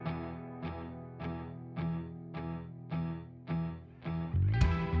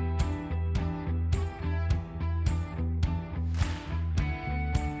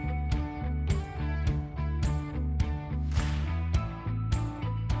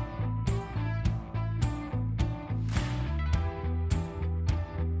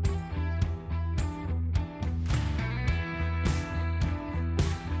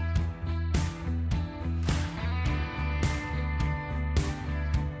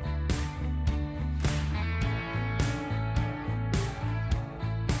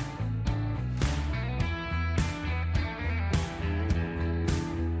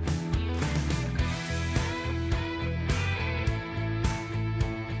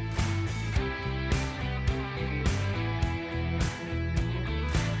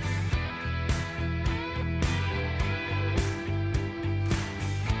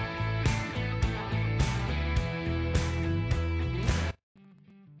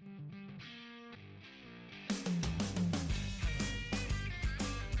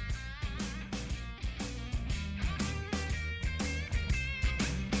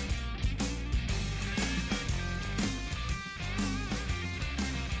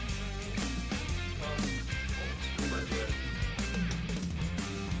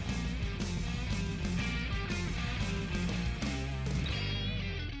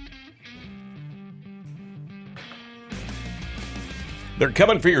They're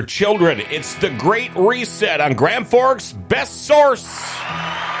coming for your children. It's the Great Reset on Grand Forks' best source.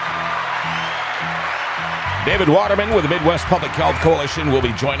 David Waterman with the Midwest Public Health Coalition will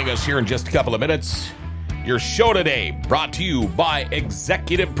be joining us here in just a couple of minutes. Your show today brought to you by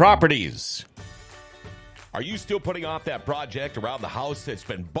Executive Properties. Are you still putting off that project around the house that's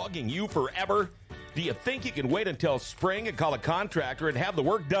been bugging you forever? Do you think you can wait until spring and call a contractor and have the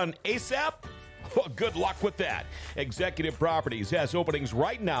work done ASAP? Well, good luck with that. Executive Properties has openings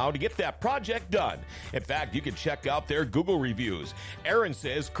right now to get that project done. In fact, you can check out their Google reviews. Aaron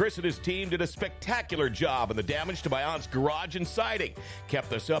says Chris and his team did a spectacular job on the damage to my aunt's garage and siding.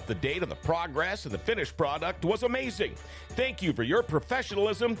 Kept us up to date on the progress, and the finished product was amazing. Thank you for your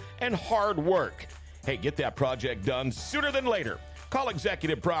professionalism and hard work. Hey, get that project done sooner than later. Call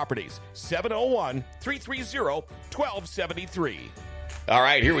Executive Properties, 701-330-1273. All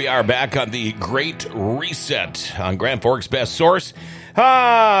right, here we are back on the Great Reset on Grand Forks' best source.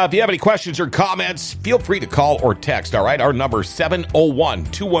 If you have any questions or comments, feel free to call or text, all right? Our number is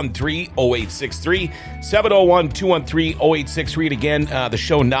 701-213-0863, 701-213-0863. And again, the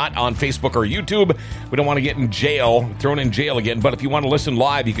show not on Facebook or YouTube. We don't want to get thrown in jail again. But if you want to listen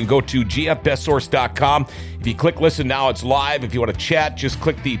live, you can go to gfbestsource.com. If you click listen now, it's live. If you want to chat, just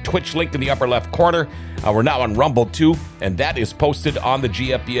click the Twitch link in the upper left corner. We're now on Rumble too, and that is posted on the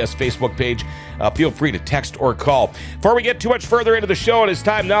GFBS Facebook page. Feel free to text or call. Before we get too much further into the show, it is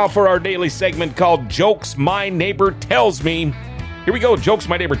time now for our daily segment called Jokes My Neighbor Tells Me. Here we go, Jokes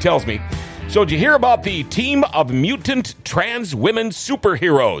My Neighbor Tells Me. So did you hear about the team of mutant trans women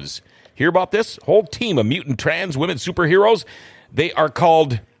superheroes? Hear about this? Whole team of mutant trans women superheroes? They are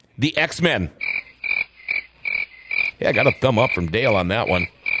called the X-Men. Yeah, I got a thumb up from Dale on that one.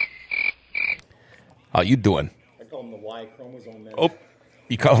 How you doing? I call them the Y chromosome men. Oh,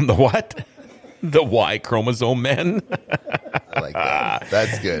 you call them the what? The Y chromosome men. I like that.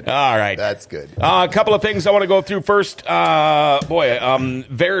 That's good. All right. That's good. A couple of things I want to go through first.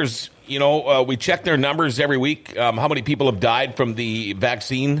 VAERS, we check their numbers every week. How many people have died from the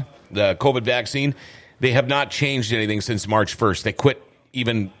vaccine, the COVID vaccine? They have not changed anything since March 1st. They quit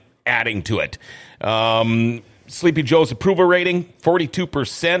even adding to it. Sleepy Joe's approval rating, 42%,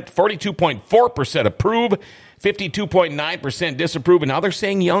 42.4% approve, 52.9% disapprove. And now they're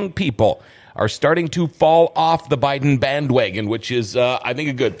saying young people are starting to fall off the Biden bandwagon, which is, I think,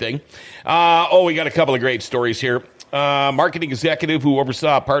 a good thing. We got a couple of great stories here. Marketing executive who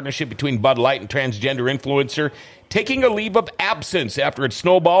oversaw a partnership between Bud Light and transgender influencer taking a leave of absence after it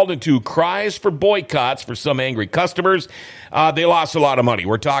snowballed into cries for boycotts for some angry customers. They lost a lot of money.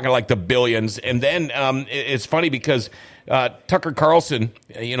 We're talking like the billions. And then it's funny because Tucker Carlson,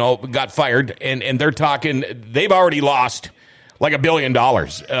 got fired, and they're talking, they've already lost like $1 billion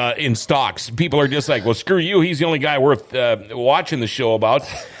in stocks. People are just like, well, screw you. He's the only guy worth watching the show about.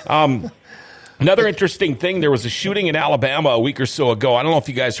 Another interesting thing, there was a shooting in Alabama a week or so ago. I don't know if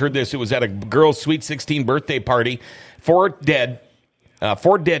you guys heard this. It was at a girl's Sweet 16 birthday party. 4 dead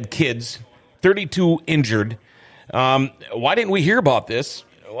kids, 32 injured. Why didn't we hear about this?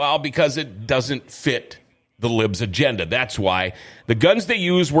 Well, because it doesn't fit the libs' agenda. That's why. The guns they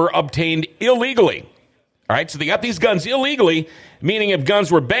used were obtained illegally. All right, so they got these guns illegally, meaning if guns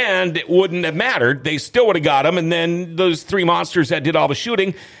were banned, it wouldn't have mattered. They still would have got them, and then those 3 monsters that did all the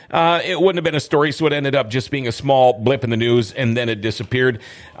shooting, it wouldn't have been a story, so it ended up just being a small blip in the news, and then it disappeared.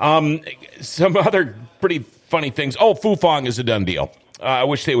 Some other pretty funny things. Fufang is a done deal. I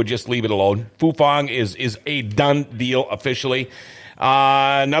wish they would just leave it alone. Fufang is a done deal officially.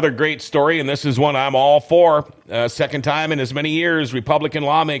 Another great story, and this is one I'm all for. Second time in as many years, Republican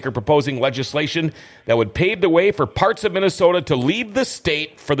lawmaker proposing legislation that would pave the way for parts of Minnesota to leave the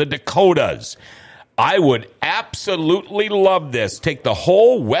state for the Dakotas. I would absolutely love this. Take the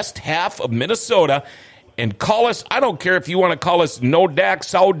whole west half of Minnesota and call us, I don't care if you want to call us Nodak,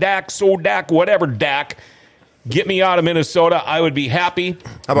 Saudak, Sodak, whatever Dak. Get me out of Minnesota. I would be happy.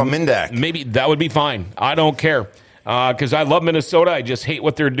 How about Mindak? Maybe that would be fine. I don't care. Because I love Minnesota. I just hate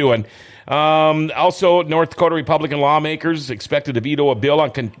what they're doing. Also, North Dakota Republican lawmakers expected to veto a bill on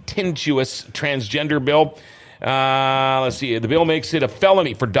contentious transgender bill. Let's see. The bill makes it a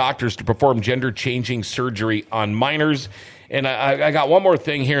felony for doctors to perform gender-changing surgery on minors. And I got one more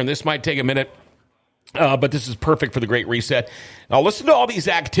thing here, and this might take a minute, but this is perfect for the Great Reset. Now, listen to all these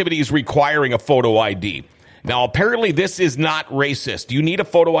activities requiring a photo ID. Now, apparently this is not racist. You need a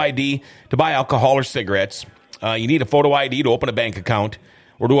photo ID to buy alcohol or cigarettes. You need a photo ID to open a bank account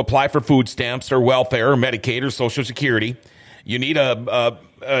or to apply for food stamps or welfare or Medicaid or Social Security. You need a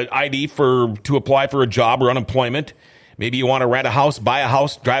ID to apply for a job or unemployment. Maybe you want to rent a house, buy a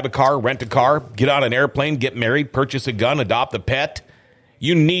house, drive a car, rent a car, get on an airplane, get married, purchase a gun, adopt a pet.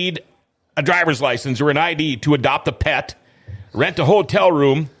 you need a driver's license or an ID to adopt a pet, rent a hotel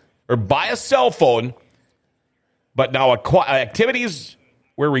room, or buy a cell phone. But now activities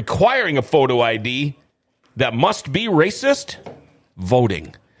we're requiring a photo ID that must be racist.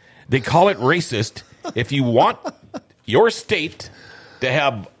 Voting. They call it racist if you want your state to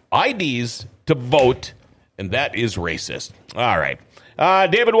have IDs to vote, and that is racist. All right.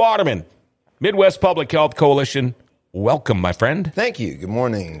 David Waterman, Midwest Public Health Coalition. Welcome, my friend. Thank you. Good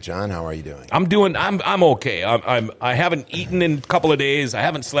morning, John. How are you doing? I'm okay. I haven't eaten in a couple of days. I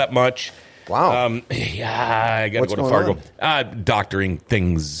haven't slept much. Wow. Yeah, I got to go to Fargo. Doctoring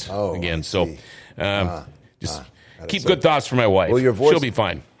things again. So just keep good thoughts for my wife. Well, your voice, she'll be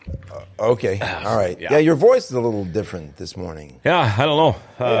fine. Okay. All right. Yeah, your voice is a little different this morning. Yeah, I don't know.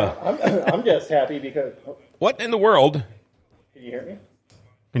 I'm just happy because. What in the world? Can you hear me?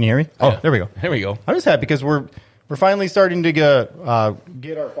 Can you hear me? Oh, there we go. There we go. I'm just happy because we're finally starting to get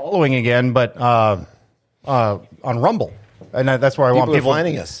our following again, but on Rumble. And that's where I want people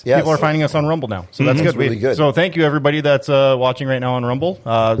finding us. Yes. People are finding us on Rumble now, so that's good. That's really good. So thank you everybody that's watching right now on Rumble.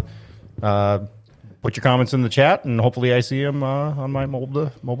 Put your comments in the chat, and hopefully I see them on my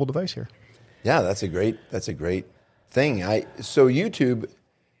mobile device here. Yeah, that's a great thing. So YouTube.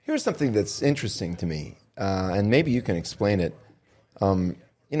 Here's something that's interesting to me, and maybe you can explain it.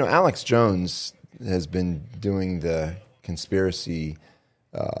 Alex Jones has been doing the conspiracy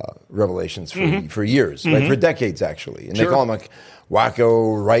revelations for years, right? For decades, actually. And they call him like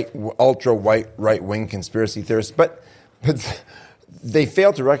wacko, ultra right wing conspiracy theorist. But they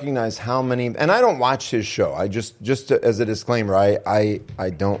fail to recognize how many. And I don't watch his show. I just as a disclaimer, I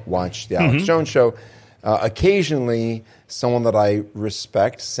don't watch the Alex Jones show. Occasionally, someone that I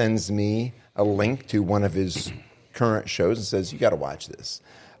respect sends me a link to one of his current shows and says, "You got to watch this."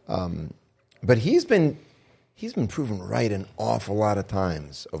 But he's been proven right an awful lot of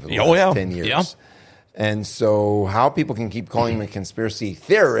times over the last 10 years. Yeah. And so how people can keep calling him a conspiracy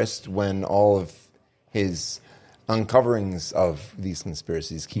theorist when all of his uncoverings of these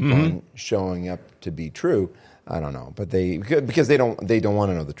conspiracies keep on showing up to be true, I don't know. But because they don't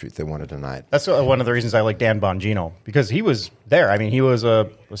want to know the truth. They want to deny it. That's one of the reasons I like Dan Bongino, because he was there. I mean, he was a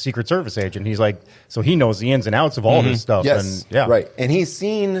Secret Service agent. He's like, so he knows the ins and outs of all this stuff. Yes, and, yeah. Right. And he's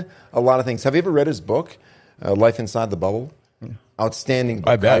seen a lot of things. Have you ever read his book? Life Inside the Bubble. Outstanding book.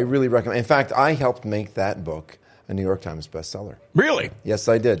 I bet. I really recommend. In fact, I helped make that book a New York Times bestseller. Really? Yes,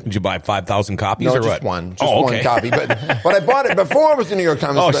 I did. Did you buy 5,000 copies No, or just what? one. Okay. One copy. But I bought it before it was the New York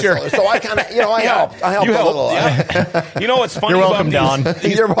Times bestseller. Sure. So I kind of, I helped. I helped You a helped, little. yeah. You know what's funny You're welcome, about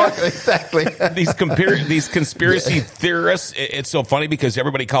Don. You're welcome. Exactly. these conspiracy theorists? It's so funny because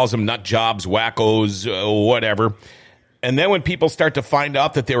everybody calls them nut jobs, wackos, whatever. And then when people start to find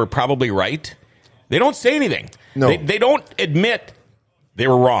out that they were probably right, they don't say anything. No. They don't admit they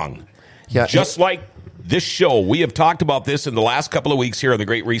were wrong. Yeah. Just like this show, we have talked about this in the last couple of weeks here on The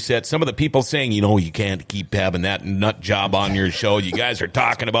Great Reset. Some of the people saying, you can't keep having that nut job on your show. You guys are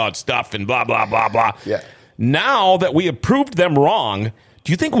talking about stuff and blah, blah, blah, blah. Yeah. Now that we have proved them wrong,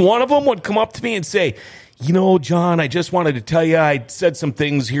 do you think one of them would come up to me and say, John, I just wanted to tell you I said some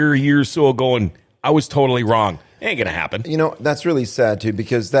things here a year or so ago and I was totally wrong. Ain't going to happen. That's really sad, too,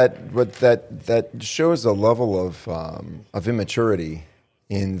 because that shows a level of immaturity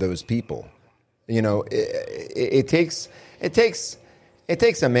in those people. It takes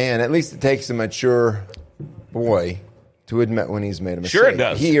a man, at least it takes a mature boy to admit when he's made a mistake. Sure it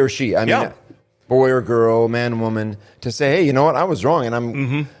does. He or she. I mean, boy or girl, man, woman, to say, hey, you know what, I was wrong,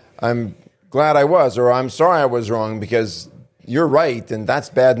 and I'm glad I was, or I'm sorry I was wrong because you're right, and that's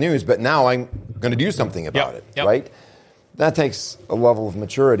bad news, but now I'm going to do something about it, right? That takes a level of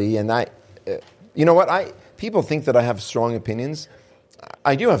maturity, and people think that I have strong opinions.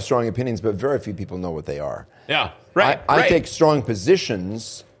 I do have strong opinions, but very few people know what they are. Yeah, right. I take strong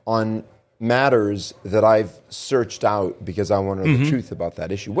positions on matters that I've searched out because I want to know the truth about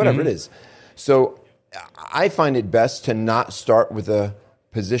that issue, whatever it is. So I find it best to not start with a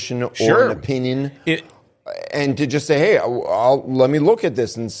position or an opinion. And to just say, hey, let me look at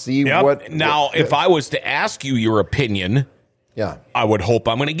this and see what... Now, if I was to ask you your opinion, I would hope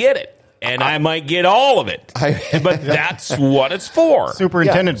I'm going to get it. And I might get all of it. But that's what it's for.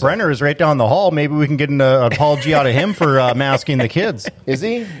 Superintendent Brenner is right down the hall. Maybe we can get an apology out of him for masking the kids. Is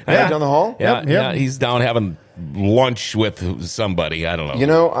he? Right down the hall? Yeah, he's down having lunch with somebody. I don't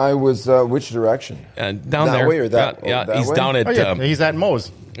know. I was... which direction? Down that there. way or that? Yeah, that he's way? down at... He's at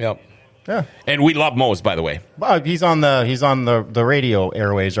Moe's. Yep. Yeah. And we love Mose, by the way. He's on the radio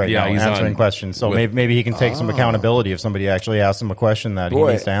airways right Yeah, now he's answering on questions. So with- maybe he can take some accountability if somebody actually asks him a question that he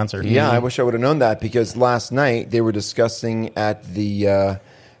needs to answer. Yeah, I wish I would have known that because last night they were discussing at the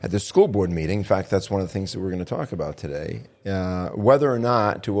school board meeting. In fact, that's one of the things that we're going to talk about today, whether or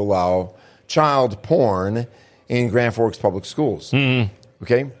not to allow child porn in Grand Forks Public Schools.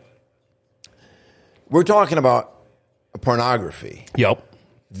 Okay? We're talking about pornography Yep.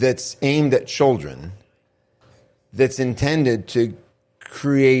 that's aimed at children, that's intended to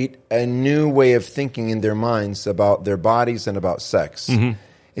create a new way of thinking in their minds about their bodies and about sex.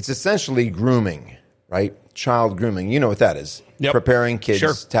 It's essentially grooming, right? Child grooming. You know what that is. Yep. Preparing kids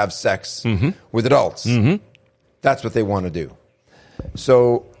Sure. to have sex with adults. That's what they want to do.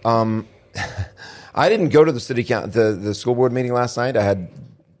 So I didn't go to the city the school board meeting last night. I had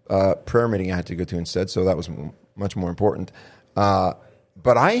a prayer meeting I had to go to instead, so that was much more important.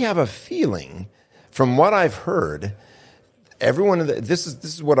 But I have a feeling, from what I've heard, this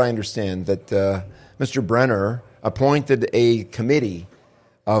is what I understand, that Mr. Brenner appointed a committee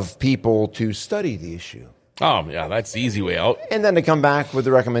of people to study the issue Oh, yeah, that's the easy way out. and then to come back with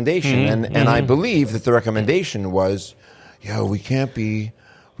a recommendation. And I believe that the recommendation was, we can't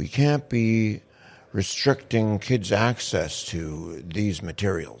be restricting kids' access to these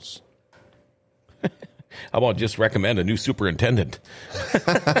materials. How about just recommend a new superintendent?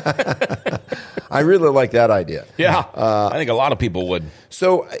 I really like that idea. Yeah, I think a lot of people would.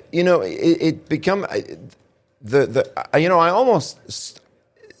 So it become I almost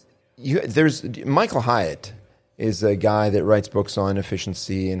there's Michael Hyatt is a guy that writes books on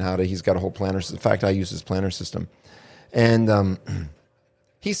efficiency and he's got a whole planner. In fact, I use his planner system, and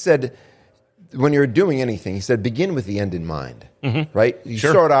he said when you're doing anything, he said begin with the end in mind. Right? You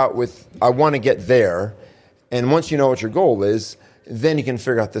start out with I want to get there, and once you know what your goal is, then you can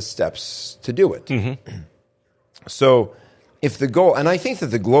figure out the steps to do it. So if the goal, and I think that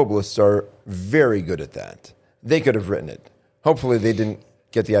the globalists are very good at that. They could have written it. Hopefully they didn't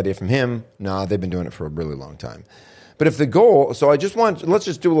get the idea from him. No, they've been doing it for a really long time. But if the goal, so let's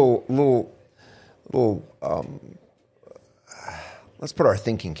just do a little let's put our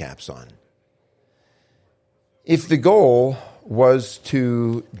thinking caps on. If the goal was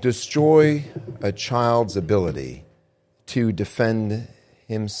to destroy a child's ability to defend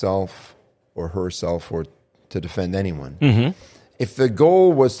himself or herself or to defend anyone, if the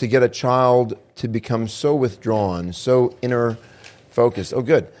goal was to get a child to become so withdrawn, so inner focused, oh,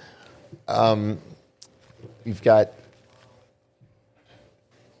 good. You've got...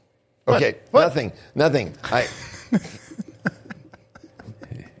 Okay, What? nothing.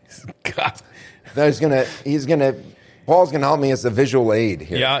 God. Paul's gonna help me as a visual aid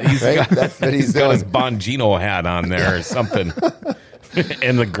here. Yeah, he's right? got, That's what he's got doing. his Bongino hat on there or something.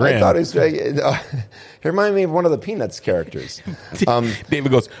 And the grin. I thought he was. He reminded me of one of the Peanuts characters.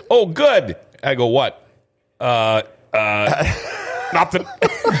 David goes, "Oh, good." I go, "What?" Nothing.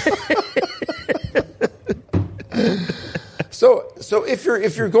 So if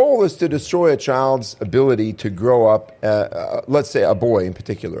your goal is to destroy a child's ability to grow up, let's say a boy in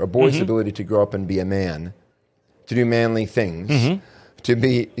particular, a boy's ability to grow up and be a man, to do manly things, to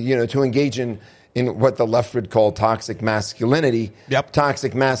be to engage in what the left would call toxic masculinity. Yep.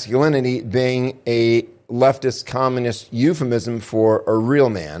 Toxic masculinity being a leftist communist euphemism for a real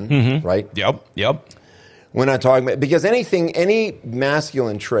man, right? Yep. We're not talking about, because any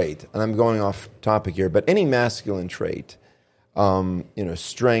masculine trait, and I'm going off topic here, but any masculine trait,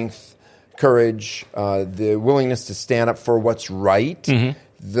 strength, courage, the willingness to stand up for what's right,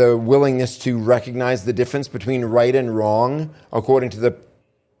 the willingness to recognize the difference between right and wrong, according to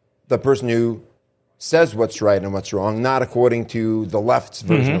the person who says what's right and what's wrong, not according to the left's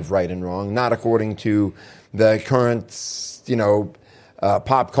version of right and wrong, not according to the current,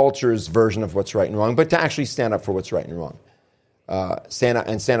 pop culture's version of what's right and wrong, but to actually stand up for what's right and wrong. Stand up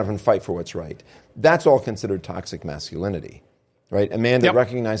and fight for what's right. That's all considered toxic masculinity, right? A man that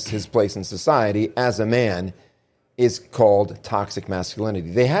recognizes his place in society as a man is called toxic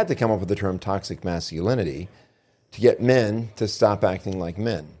masculinity. They had to come up with the term toxic masculinity to get men to stop acting like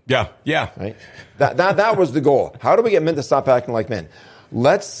men. Yeah. Right? That was the goal. How do we get men to stop acting like men?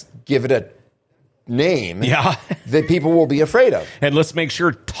 Let's give it a name that people will be afraid of. And let's make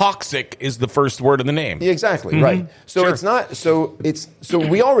sure toxic is the first word in the name. Exactly, right. So it's not so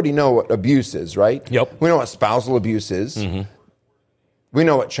we already know what abuse is, right? Yep. We know what spousal abuse is. We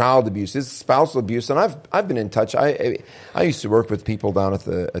know what child abuse is, spousal abuse, and I've been in touch. I used to work with people down at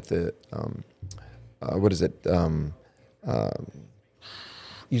the what is it?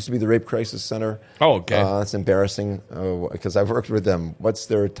 used to be the Rape Crisis Center. Oh, okay. That's embarrassing because I've worked with them. What's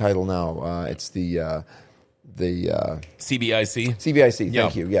their title now? It's the CVIC. CVIC. Yeah.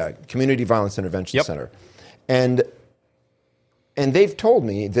 Thank you. Yeah, Community Violence Intervention Yep. Center, and they've told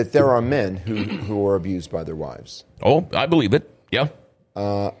me that there are men who are abused by their wives, Oh, I believe it. Yeah.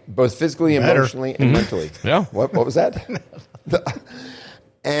 both physically, Better. emotionally, and mentally. Yeah. What was that?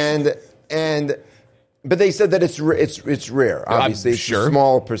 But they said that it's rare. Obviously, it's sure. a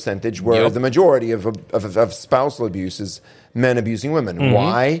small percentage where Yep. the majority of spousal abuse is men abusing women. Mm-hmm.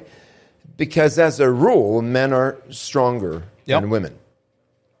 Why? Because as a rule, men are stronger Yep. than women.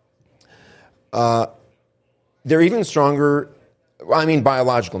 They're even stronger. I mean,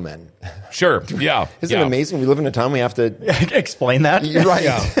 biological men. Sure. Yeah. Isn't yeah. it amazing? We live in a time we have to. Explain that. You're right.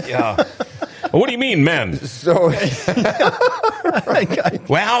 Yeah. What do you mean, men? So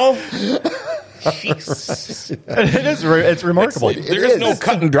Well, It's remarkable. there is no is.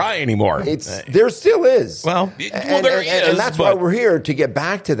 cut and dry anymore. there still is. Well, and, there and, is, and that's why but- we're here to get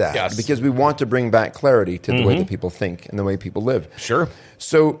back to that, Yes. because we want to bring back clarity to the way that people think and the way people live. Sure.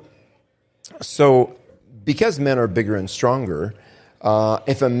 So because men are bigger and stronger,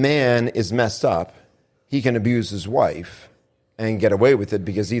 if a man is messed up, he can abuse his wife and get away with it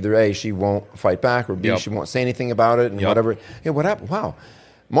because either A, she won't fight back, or B, Yep. she won't say anything about it, and Yep. whatever. Hey, what happened? Wow.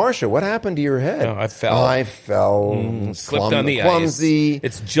 Marsha, what happened to your head? Oh, I fell. I fell. Slipped on the clumsy. ice.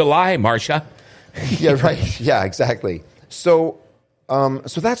 It's July, Marcia. Yeah, right. Yeah, exactly. So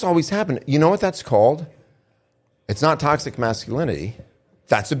that's always happened. You know what that's called? It's not toxic masculinity.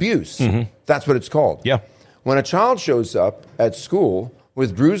 That's abuse. That's what it's called. Yeah. When a child shows up at school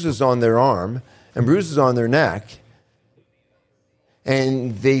with bruises on their arm and bruises on their neck,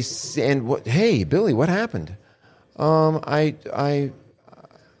 and they say, hey, Billy, what happened? I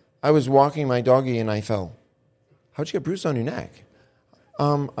was walking my doggy and I fell. How'd you get bruised on your neck?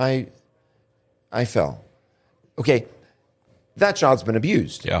 I fell. Okay, that child's been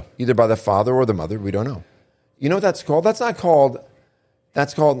abused. Yeah. Either by the father or the mother. We don't know. You know what that's called? That's not called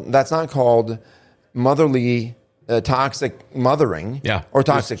motherly toxic mothering. Yeah. Or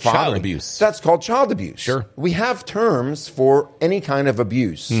toxic It's child fathering. abuse. That's called child abuse. Sure. We have terms for any kind of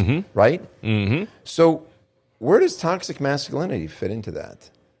abuse, right? Mm-hmm. So where does toxic masculinity fit into that?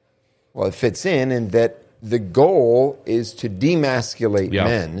 Well, it fits in that the goal is to demasculate Yeah.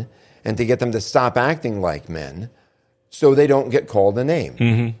 men and to get them to stop acting like men so they don't get called a name.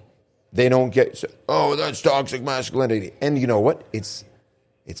 Mm-hmm. They don't get, oh, that's toxic masculinity. And you know what? It's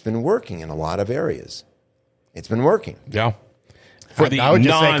been working in a lot of areas. It's been working. Yeah. For the I would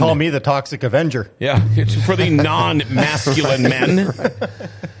just say, call me the Toxic Avenger. Yeah. It's for the non-masculine men.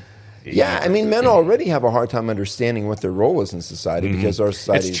 Yeah, I mean, men already have a hard time understanding what their role is in society because our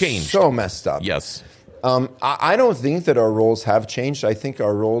society It's changed. is so messed up. Yes. I don't think that our roles have changed. I think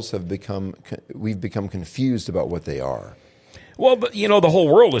our roles we've become confused about what they are. Well, but the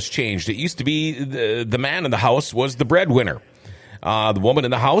whole world has changed. It used to be the man in the house was the breadwinner. The woman in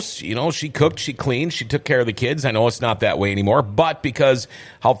the house, she cooked, she cleaned, she took care of the kids. I know it's not that way anymore, but because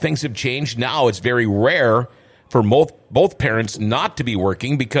how things have changed now, it's very rare for both parents not to be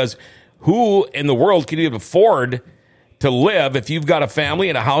working, because who in the world can even afford to live if you've got a family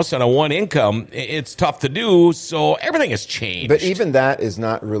and a house on a one income? It's tough to do, so everything has changed. But even that is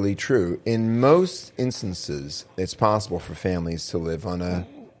not really true. In most instances, it's possible for families to live on a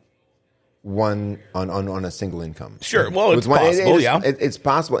single income. Sure. Well, it's With possible, yeah. It's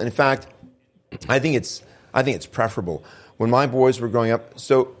possible. In fact, I think it's preferable. When my boys were growing up,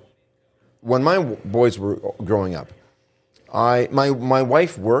 my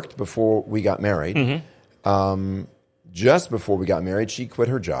wife worked before we got married. Mm-hmm. Just before we got married, she quit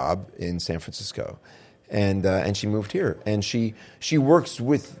her job in San Francisco, and she moved here. And she works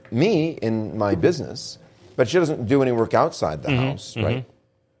with me in my business, but she doesn't do any work outside the house, right?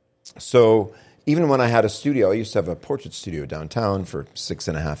 So even when I had a studio, I used to have a portrait studio downtown for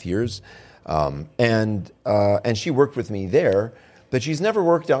 6.5 years, and she worked with me there. But she's never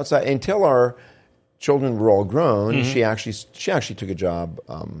worked outside until our children were all grown. She actually took a job.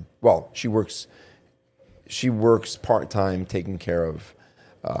 She works part-time taking care of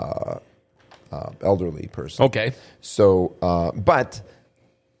elderly person. Okay. So, but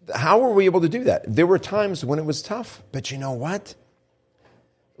how were we able to do that? There were times when it was tough, but you know what?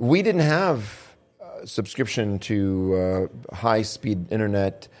 We didn't have subscription to high-speed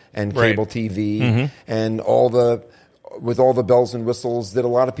internet and cable TV and with all the bells and whistles that a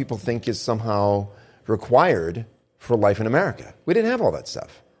lot of people think is somehow required for life in America. We didn't have all that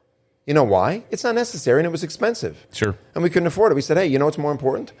stuff. You know why? It's not necessary, and it was expensive. Sure. And we couldn't afford it. We said, hey, you know what's more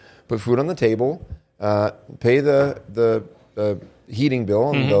important? Put food on the table, pay the heating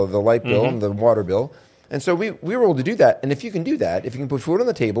bill and the light bill and the water bill. And so we were able to do that. And if you can do that, if you can put food on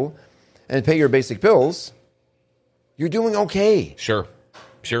the table and pay your basic bills, you're doing okay. Sure.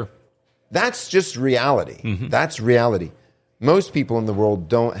 That's just reality. That's reality. Most people in the world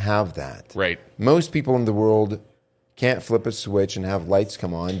don't have that. Right. Most people in the world can't flip a switch and have lights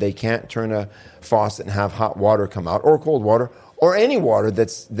come on. They can't turn a faucet and have hot water come out, or cold water, or any water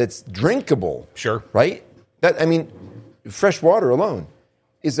that's drinkable. Sure. Right? Fresh water alone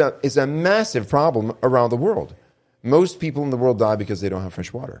is a massive problem around the world. Most people in the world die because they don't have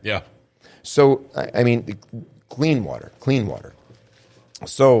fresh water. Yeah. So, clean water.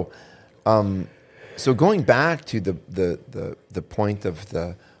 So going back to the point of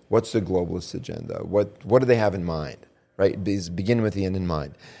what's the globalist agenda? What do they have in mind? Right? Is begin with the end in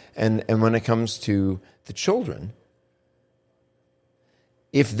mind. And when it comes to the children,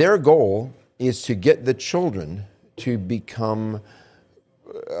 if their goal is to get the children to become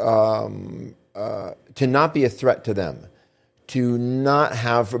to not be a threat to them, to not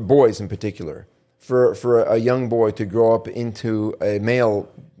have boys in particular, for a young boy to grow up into a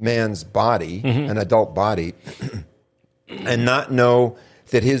male man's body, an adult body, and not know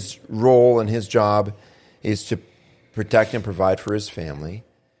that his role and his job is to protect and provide for his family,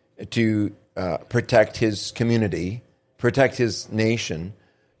 to protect his community, protect his nation,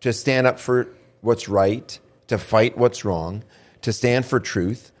 to stand up for what's right, to fight what's wrong, to stand for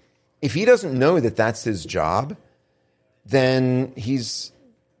truth. If he doesn't know that that's his job, then he's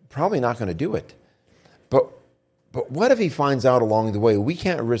probably not going to do it. But what if he finds out along the way? We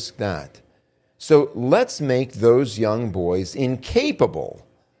can't risk that. So let's make those young boys incapable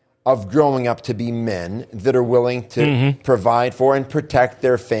of growing up to be men that are willing to provide for and protect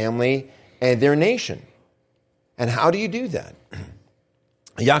their family and their nation. And how do you do that?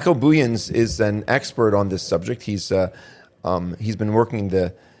 Jaco Booyens is an expert on this subject. He's been working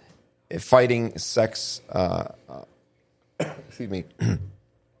the fighting sex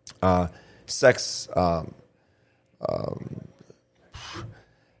sex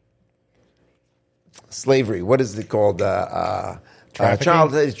slavery. What is it called? Thank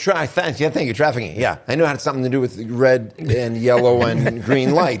you, trafficking. Yeah, I know it had something to do with red and yellow and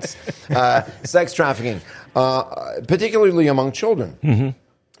green lights. Sex trafficking, particularly among children.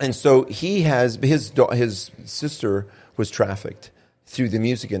 And so he has his sister was trafficked through the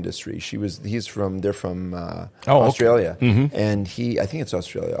music industry. They're from Australia, and I think it's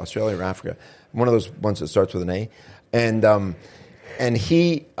Australia or Africa, one of those ones that starts with an A, and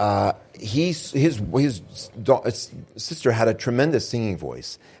his sister had a tremendous singing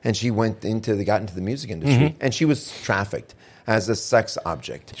voice, and she got into the music industry, and she was trafficked as a sex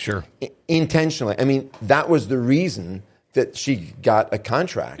object. Sure, intentionally. I mean, that was the reason that she got a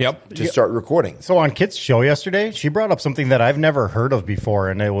contract to start recording. So on Kit's show yesterday, she brought up something that I've never heard of before,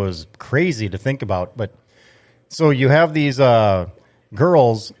 and it was crazy to think about. But so you have these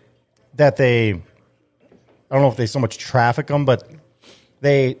girls that I don't know if they so much traffic them, but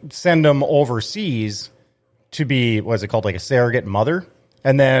they send them overseas to be, what is it called, like a surrogate mother,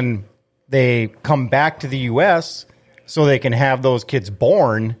 and then they come back to the U.S. so they can have those kids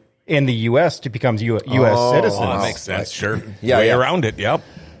born in the U.S. to become U.S. citizens. Oh, that makes sense. Sure. Yeah, Way around it. Yep.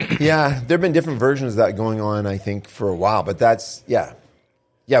 Yeah, there have been different versions of that going on, I think, for a while. But that's, yeah,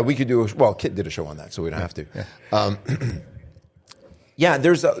 we could do Kit did a show on that, so we don't have to. Yeah.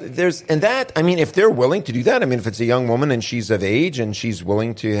 There's and that, I mean, if they're willing to do that, I mean, if it's a young woman and she's of age and she's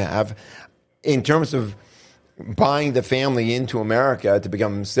willing to have, in terms of buying the family into America to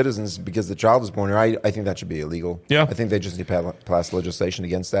become citizens because the child is born here, I think that should be illegal. Yeah. I think they just need to pass legislation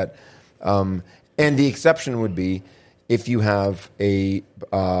against that. And the exception would be if you have if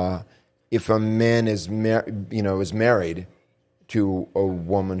a man is married to a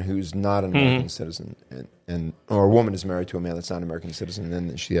woman who's not an American citizen, or a woman is married to a man that's not an American citizen,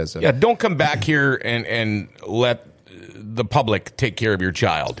 then she has a... Yeah, don't come back here and let the public take care of your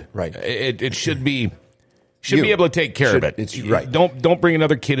child. Right. It should be... Should be able to take care of it. It's right. Don't bring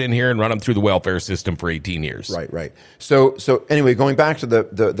another kid in here and run them through the welfare system for 18 years. Right. So anyway, going back to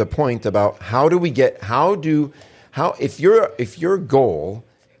the point about if your goal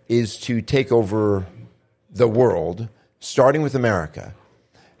is to take over the world, starting with America,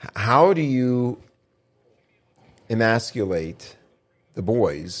 how do you emasculate the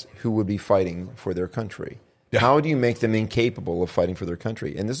boys who would be fighting for their country? Yeah. How do you make them incapable of fighting for their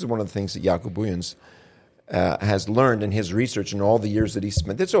country? And this is one of the things that Jaco Booyens has learned in his research and all the years that he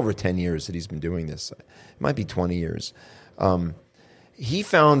spent. It's over 10 years that he's been doing this. It might be 20 years. He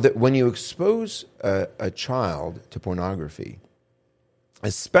found that when you expose a child to pornography,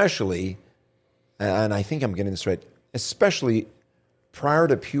 especially, and I think I'm getting this right, especially prior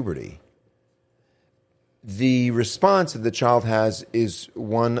to puberty, the response that the child has is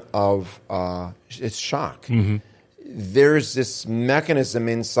one of it's shock. There's this mechanism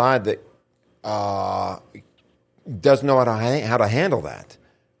inside that doesn't know how to handle that,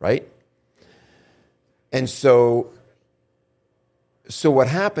 right? And so what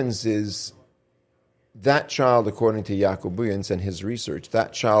happens is that child, according to Jakob Buyens and his research,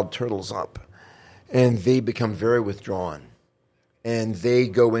 that child turtles up, and they become very withdrawn. And they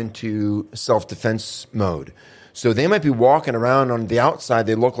go into self-defense mode. So they might be walking around on the outside,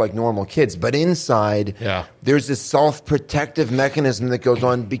 they look like normal kids, but inside, there's this self-protective mechanism that goes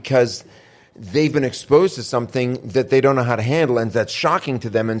on because they've been exposed to something that they don't know how to handle, and that's shocking to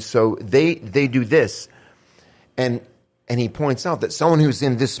them, and so they do this. And he points out that someone who's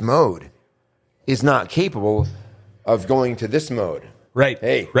in this mode is not capable of going to this mode. Right.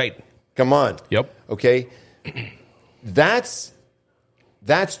 Hey. Right. Come on. Yep. Okay? That's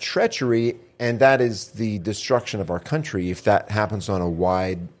treachery, and that is the destruction of our country if that happens on a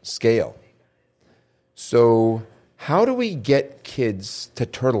wide scale. So how do we get kids to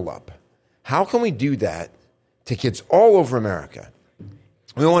turtle up? How can we do that to kids all over America?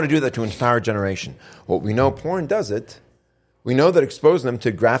 We want to do that to an entire generation. Well, we know porn does it. We know that exposing them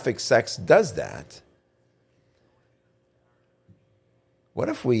to graphic sex does that. What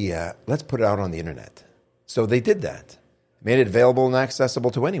if we, let's put it out on the internet? So they did that. Made it available and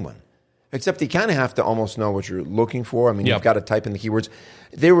accessible to anyone. Except you kind of have to almost know what you're looking for. I mean, you've got to type in the keywords.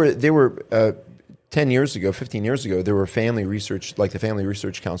 There were 10 years ago, 15 years ago, there were family research, like the Family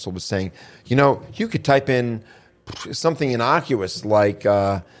Research Council was saying, you could type in something innocuous like,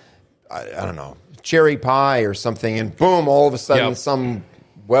 I don't know, cherry pie or something, and boom, all of a sudden some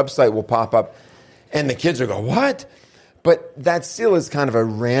website will pop up, and the kids will go, what? But that still is kind of a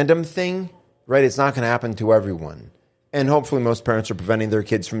random thing, right? It's not going to happen to everyone. And hopefully most parents are preventing their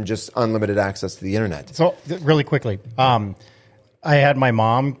kids from just unlimited access to the internet. So really quickly, I had my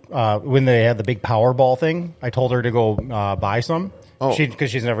mom, when they had the big Powerball thing, I told her to go buy some because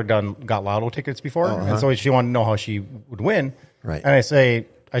she's never got lotto tickets before. And so she wanted to know how she would win. Right. And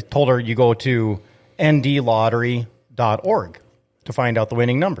I told her you go to ndlottery.org to find out the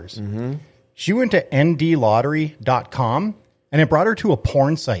winning numbers. Mm-hmm. She went to ndlottery.com and it brought her to a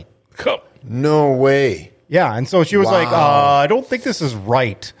porn site. No way. Yeah, and so she was like, I don't think this is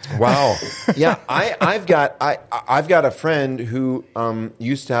right. Wow. Yeah, I've got a friend who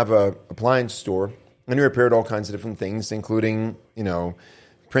used to have a appliance store, and he repaired all kinds of different things, including,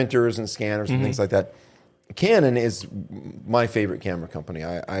 printers and scanners and things like that. Canon is my favorite camera company.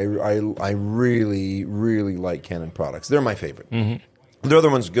 I really, really like Canon products. They're my favorite. Mm-hmm. The other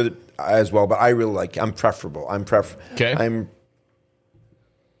one's good as well, but I really like. I'm preferable. I'm preferential.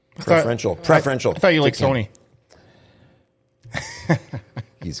 I thought you liked Sony.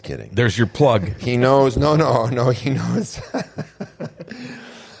 He's kidding. There's your plug. He knows. No, he knows.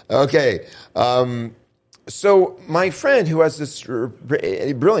 Okay. So my friend who has this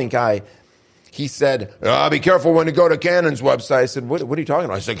brilliant guy, he said, be careful when you go to Canon's website. I said, what are you talking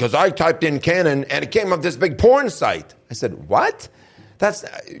about? I said, because I typed in Canon and it came up this big porn site. I said, what?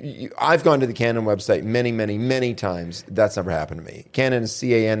 I've gone to the Canon website many, many, many times. That's never happened to me. Canon is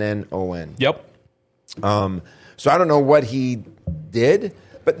Cannon. Yep. So I don't know what he did,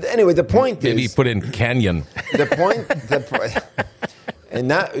 but anyway, the point Maybe is he put in Canyon. the point, and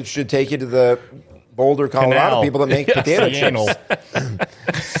that should take you to the Boulder, Colorado people that make potato chips.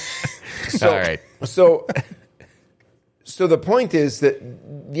 All right. So the point is that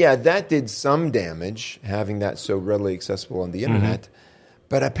that did some damage having that so readily accessible on the internet. Mm-hmm.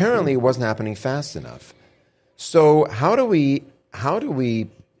 But apparently it wasn't happening fast enough. So how do we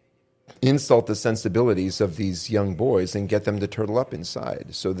insult the sensibilities of these young boys and get them to turtle up inside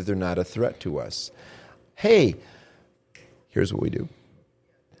so that they're not a threat to us? Hey, here's what we do.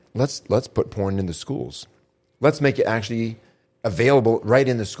 Let's put porn in the schools. Let's make it actually available right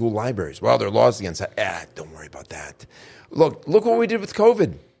in the school libraries. Well, there are laws against that. Don't worry about that. Look what we did with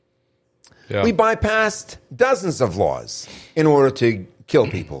COVID. Yeah. We bypassed dozens of laws in order to kill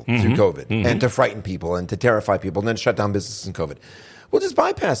people through COVID and to frighten people and to terrify people and then shut down businesses in COVID. We'll just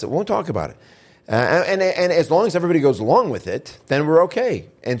bypass it. We won't talk about it. And as long as everybody goes along with it, then we're okay.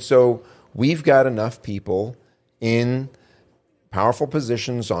 And so we've got enough people in powerful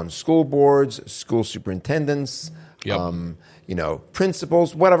positions on school boards, school superintendents,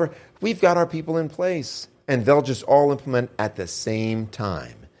 principals, whatever. We've got our people in place, and they'll just all implement at the same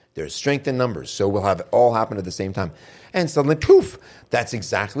time. There's strength in numbers, so we'll have it all happen at the same time. And suddenly, poof, that's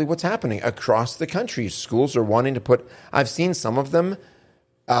exactly what's happening across the country. Schools are wanting to put, I've seen some of them,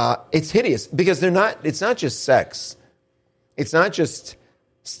 it's hideous because it's not just sex. It's not just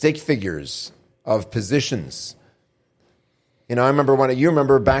stick figures of positions. You know, I remember you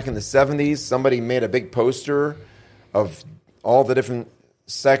remember back in the 70s, somebody made a big poster of all the different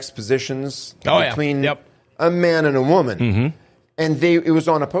sex positions between a man and a woman. Mm-hmm. And it was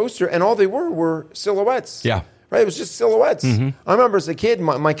on a poster, and all they were silhouettes. Yeah. Right? It was just silhouettes. Mm-hmm. I remember as a kid,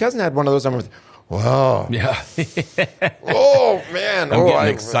 my cousin had one of those. I remember, wow. Yeah. Oh, man. I'm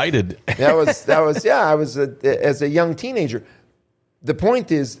getting excited. That was I was, as a young teenager. The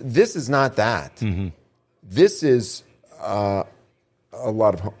point is, this is not that. Mm-hmm. This is a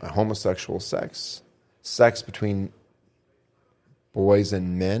lot of homosexual sex between boys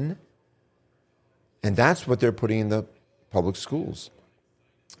and men. And that's what they're putting in the public schools.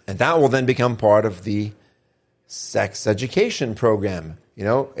 And that will then become part of the sex education program. You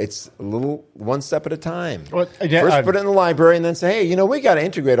know, it's a little one step at a time. Well, First put it in the library and then say, hey, you know, we got to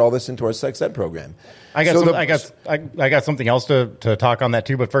integrate all this into our sex ed program. I got something else to talk on that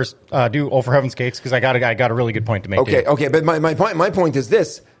too, but first do Oh for Heaven's Cakes, because I got a really good point to make. Okay, but my point is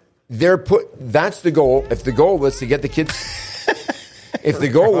this. That's the goal. If the goal was to get the kids if the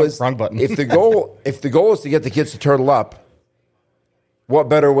goal is to get the kids to turtle up, what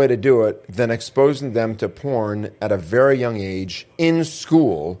better way to do it than exposing them to porn at a very young age in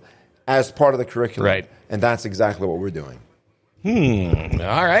school as part of the curriculum? Right. And that's exactly what we're doing.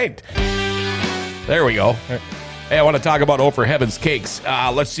 All right. There we go. Hey, I want to talk about Oh for Heaven's Cakes.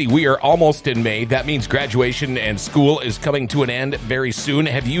 Let's see. We are almost in May. That means graduation and school is coming to an end very soon.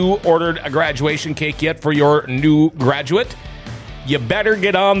 Have you ordered a graduation cake yet for your new graduate? You better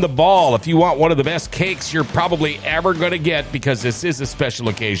get on the ball if you want one of the best cakes you're probably ever going to get, because this is a special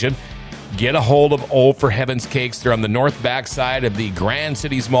occasion. Get a hold of Oh for Heaven's Cakes. They're on the north backside of the Grand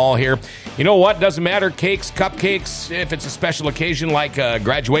Cities Mall here. You know what? Doesn't matter. Cakes, cupcakes, if it's a special occasion like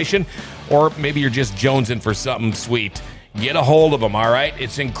graduation, or maybe you're just jonesing for something sweet. Get a hold of them, all right?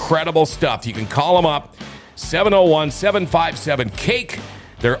 It's incredible stuff. You can call them up, 701-757-CAKE.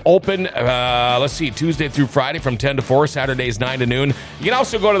 They're open, Tuesday through Friday from 10 to 4, Saturdays 9 to noon. You can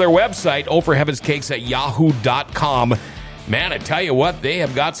also go to their website, ohforheavenscakes@yahoo.com. Man, I tell you what, they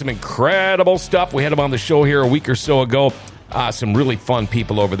have got some incredible stuff. We had them on the show here a week or so ago. Some really fun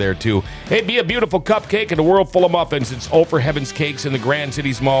people over there, too. Hey, be a beautiful cupcake in a world full of muffins. It's Oh for Heaven's Cakes in the Grand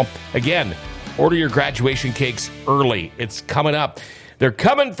Cities Mall. Again, order your graduation cakes early. It's coming up. They're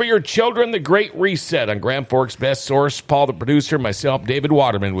coming for your children. The Great Reset on Grand Forks' best source. Paul, the producer, myself, David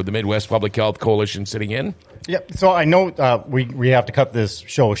Waterman with the Midwest Public Health Coalition sitting in. Yep. So I know we have to cut this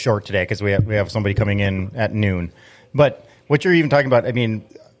show short today because we have somebody coming in at noon. But what you're even talking about, I mean,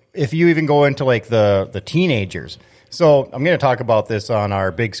 if you even go into like the teenagers. So I'm going to talk about this on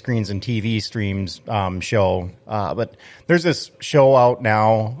our Big Screens and TV Streams show. But there's this show out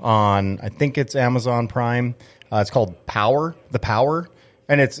now on, I think it's Amazon Prime. It's called The Power,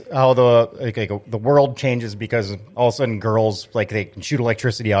 and it's how the world changes because all of a sudden girls, like, they can shoot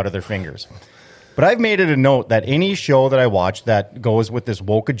electricity out of their fingers. But I've made it a note that any show that I watch that goes with this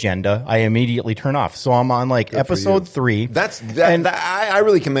woke agenda, I immediately turn off. So I'm on episode 3. I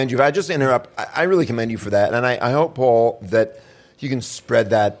really commend you. If I just interrupt, I really commend you for that, and I hope, Paul, that you can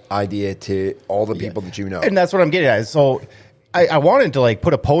spread that idea to all the people that you know. And that's what I'm getting at. So I wanted to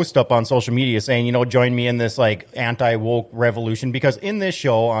put a post up on social media saying, join me in this anti-woke revolution, because in this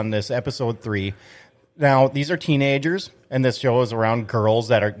show on this episode 3, now these are teenagers, and this show is around girls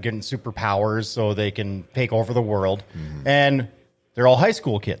that are getting superpowers so they can take over the world, and they're all high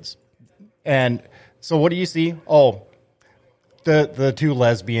school kids. And so what do you see? Oh, the two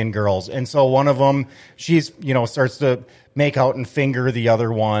lesbian girls, and so one of them, she's starts to make out and finger the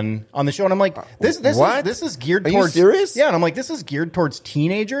other one on the show, and I'm like, this is geared towards. Are you serious? Yeah, and I'm like, this is geared towards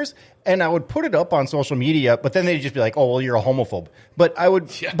teenagers, and I would put it up on social media, but then they'd just be like, oh, well, you're a homophobe. But I would,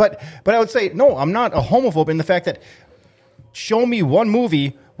 but I would say, no, I'm not a homophobe in the fact that show me one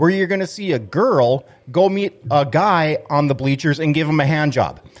movie where you're going to see a girl go meet a guy on the bleachers and give him a hand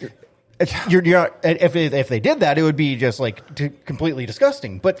job. If they did that, it would be just completely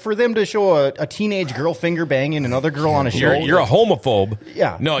disgusting. But for them to show a teenage girl finger banging another girl on a show, you're a homophobe.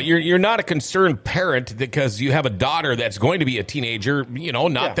 Yeah, no, you're not a concerned parent because you have a daughter that's going to be a teenager.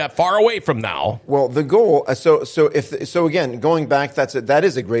 Not that far away from now. Well, the goal. So again, going back, that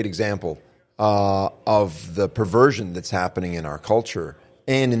is a great example of the perversion that's happening in our culture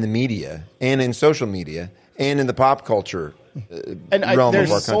and in the media and in social media and in the pop culture.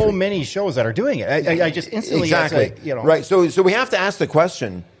 There's so many shows that are doing it. I just instantly exactly right. So we have to ask the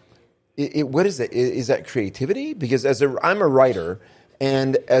question: what is it? Is that creativity? Because I'm a writer,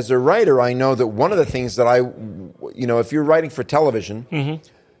 and as a writer, I know that one of the things that if you're writing for television,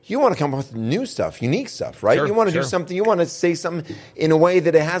 you want to come up with new stuff, unique stuff, right? Sure, you want to do sure. something. You want to say something in a way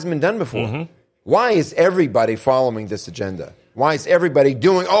that it hasn't been done before. Why is everybody following this agenda? Why is everybody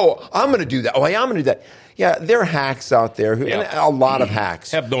doing, I'm going to do that. I'm going to do that. Yeah, there are hacks out there, and a lot of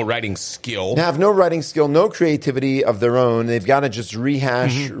hacks. Have no writing skill. Have no writing skill, no creativity of their own. They've got to just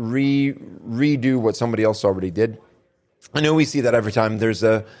rehash, redo what somebody else already did. I know we see that every time there's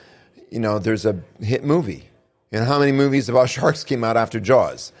a hit movie. How many movies about sharks came out after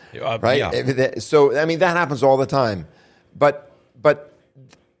Jaws? Right? Yeah. So, I mean, that happens all the time. But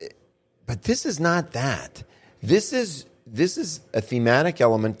this is not that. This is a thematic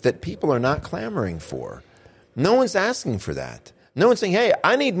element that people are not clamoring for. No one's asking for that. No one's saying, hey,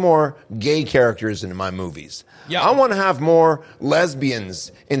 I need more gay characters in my movies. Yeah. I want to have more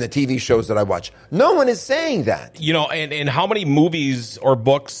lesbians in the TV shows that I watch. No one is saying that. And how many movies or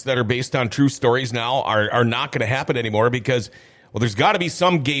books that are based on true stories now are not going to happen anymore because, well, there's got to be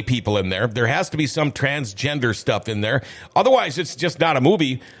some gay people in there. There has to be some transgender stuff in there. Otherwise, it's just not a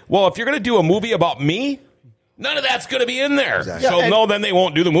movie. Well, if you're going to do a movie about me, none of that's going to be in there. Exactly. So, then they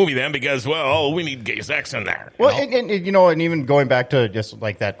won't do the movie then because, well, we need gay sex in there. Well, and even going back to just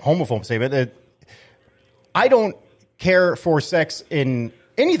like that homophobe statement, I don't care for sex in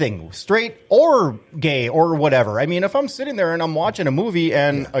anything, straight or gay or whatever. I mean, if I'm sitting there and I'm watching a movie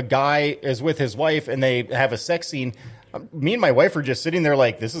and a guy is with his wife and they have a sex scene, me and my wife are just sitting there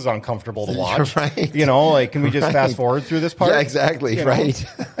like, this is uncomfortable to watch. Right. Can we just fast forward through this part? Yeah, exactly. Right.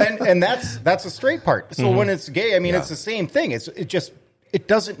 and that's a straight part. So when it's gay, I mean, it's the same thing. It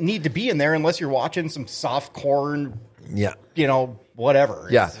doesn't need to be in there unless you're watching some soft corn. Yeah. Whatever.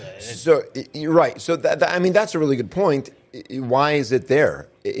 Yeah. So you're right. So that's a really good point. Why is it there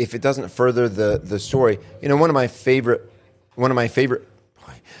if it doesn't further the story? One of my favorite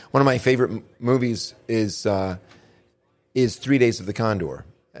movies is 3 Days of the Condor.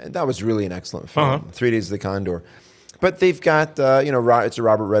 And that was really an excellent film. 3 Days of the Condor. But they've got it's a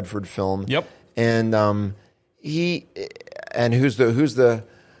Robert Redford film. Yep. And who's the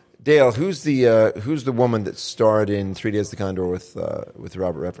Dale, who's the woman that starred in 3 Days of the Condor with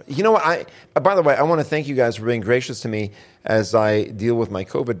Robert Redford? You know what? By the way, I want to thank you guys for being gracious to me as I deal with my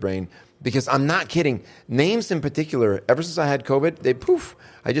COVID brain, because I'm not kidding. Names in particular, ever since I had COVID,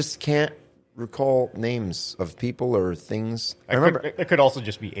 I just can't recall names of people or things. It could also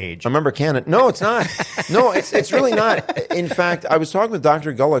just be age. I remember Cannon. No, it's not. No, it's really not. In fact, I was talking with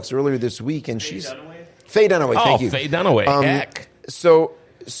Dr. Gullix earlier this week, and Faye Dunaway. Thank you. Faye Dunaway. Heck. So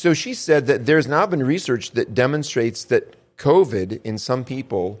she said that there's now been research that demonstrates that COVID in some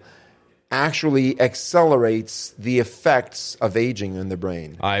people actually accelerates the effects of aging in the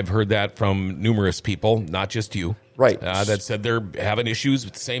brain. I've heard that from numerous people, not just you. Right. That said they're having issues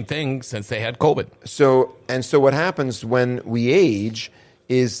with the same thing since they had COVID. So what happens when we age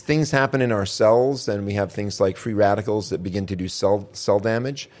is things happen in our cells, and we have things like free radicals that begin to do cell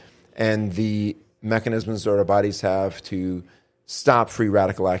damage, and the mechanisms that our bodies have to stop free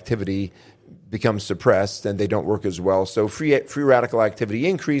radical activity become suppressed, and they don't work as well. So free radical activity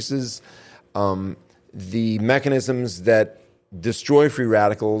increases. The mechanisms that destroy free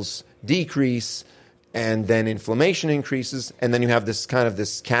radicals decrease, and then inflammation increases, and then you have this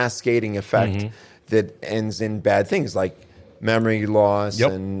cascading effect that ends in bad things like memory loss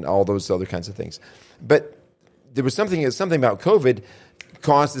and all those other kinds of things. But there was something about COVID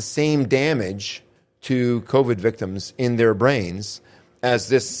caused the same damage to COVID victims in their brains as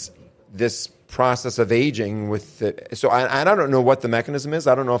this process of aging so I don't know what the mechanism is.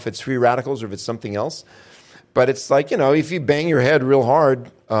 I don't know if it's free radicals or if it's something else. But it's like, if you bang your head real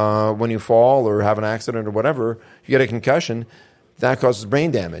hard when you fall or have an accident or whatever, you get a concussion, that causes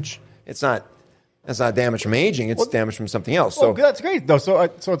brain damage. It's not damage from aging. It's damage from something else. So that's great, though. So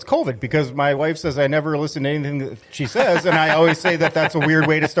it's COVID, because my wife says I never listen to anything that she says, and I always say that's a weird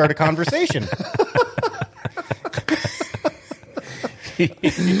way to start a conversation.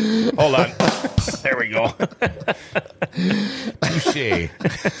 Hold on. There we go. Touche.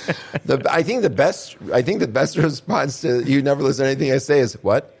 I think the best response to you never listen to anything I say is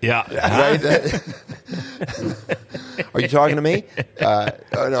what? Yeah. Right? Are you talking to me?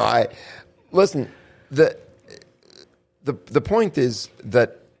 No. Listen. The point is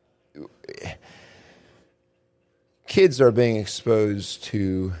that kids are being exposed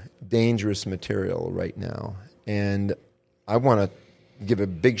to dangerous material right now, and I want to give a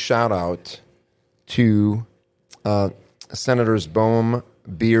big shout out to Senators Boehm,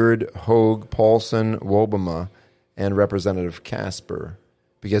 Beard, Hogue, Paulson, Wobema, and Representative Casper,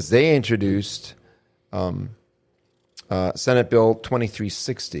 because they introduced Senate Bill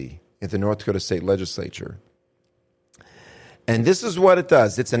 2360 at the North Dakota State Legislature. And this is what it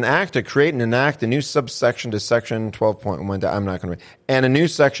does. It's an act to create and enact a new subsection to section 12.1. I'm not going to read. And a new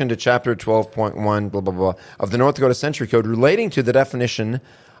section to chapter 12.1, blah, blah, blah, of the North Dakota Century Code relating to the definition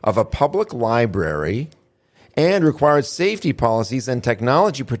of a public library and requires safety policies and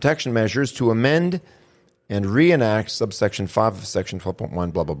technology protection measures to amend and reenact subsection 5 of section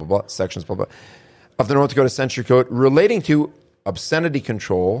 12.1, blah, blah, blah, blah, sections, blah, blah, of the North Dakota Century Code relating to obscenity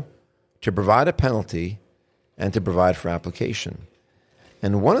control, to provide a penalty, and to provide for application.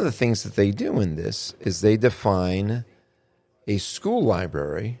 And one of the things that they do in this is they define a school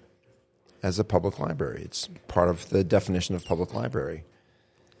library as a public library. It's part of the definition of public library.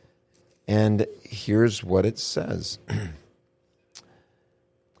 And here's what it says.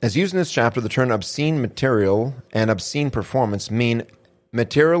 As used in this chapter, the term obscene material and obscene performance mean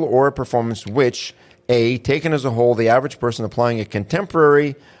material or performance which, A, taken as a whole, the average person applying a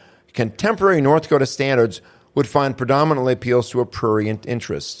contemporary North Dakota standards would find predominantly appeals to a prurient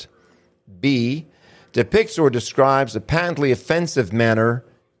interest. B, depicts or describes in a patently offensive manner,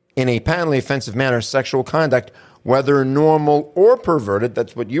 sexual conduct, whether normal or perverted.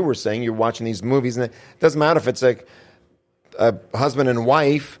 That's what you were saying. You're watching these movies, and it doesn't matter if it's a husband and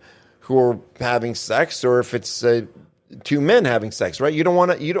wife who are having sex or if it's two men having sex, right? You don't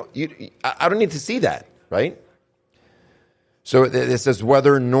want to, I don't need to see that, right? So it says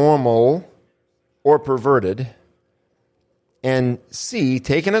whether normal or perverted, and C,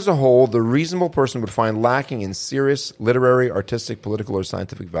 taken as a whole, the reasonable person would find lacking in serious literary, artistic, political, or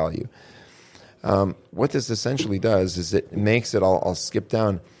scientific value. What this essentially does is it makes it, I'll skip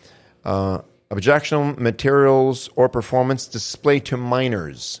down, objectionable materials or performance displayed to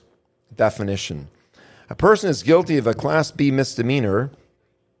minors. Definition. A person is guilty of a Class B misdemeanor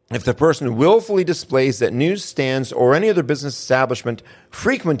if the person willfully displays at newsstands or any other business establishment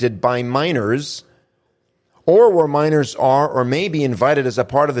frequented by minors or where minors are or may be invited as a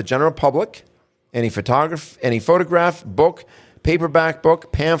part of the general public, any photograph, book, paperback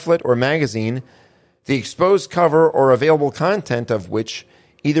book, pamphlet, or magazine, the exposed cover or available content of which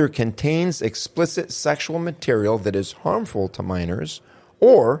either contains explicit sexual material that is harmful to minors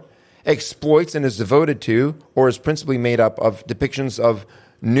or exploits and is devoted to or is principally made up of depictions of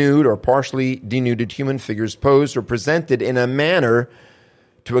nude or partially denuded human figures posed or presented in a manner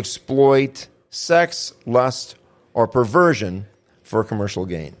to exploit sex, lust, or perversion for commercial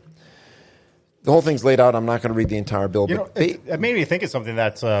gain. The whole thing's laid out. I'm not going to read the entire bill. It made me think of something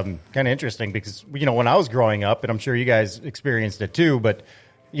that's kind of interesting because, when I was growing up, and I'm sure you guys experienced it too, but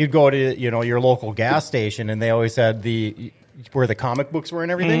you'd go to, your local gas station and they always had where the comic books were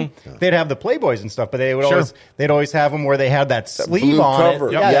and everything. Mm-hmm. They'd have the Playboys and stuff, but they'd always have them where they had that sleeve blue on cover.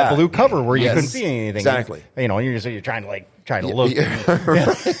 it. Yeah, that blue cover where you Yes. couldn't see anything. Exactly. You're trying to look.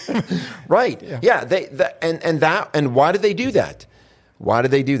 Right. Yeah. And why did they do that? Why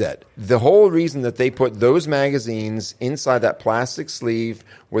did they do that? The whole reason that they put those magazines inside that plastic sleeve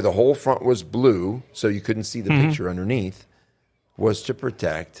where the whole front was blue so you couldn't see the picture underneath was to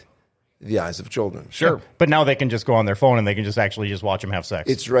protect the eyes of children. Sure. Yeah. But now they can just go on their phone and they can just watch them have sex.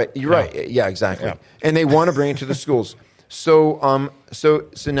 It's right. You're right. Yeah, exactly. Yeah. And they want to bring it to the schools. So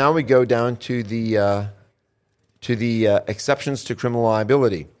now we go down to the exceptions to criminal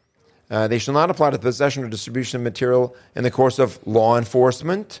liability. They shall not apply to the possession or distribution of material in the course of law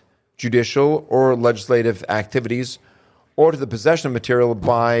enforcement, judicial, or legislative activities, or to the possession of material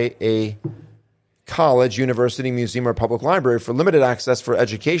by a college, university, museum, or public library for limited access for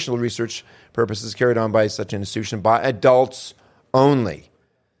educational research purposes carried on by such institution by adults only.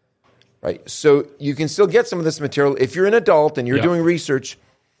 Right? So you can still get some of this material. If you're an adult and you're doing research,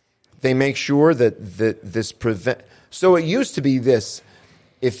 they make sure that this prevent. So it used to be this.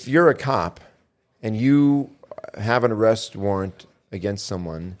 If you're a cop and you have an arrest warrant against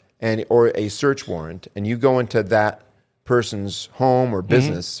someone or a search warrant, and you go into that person's home or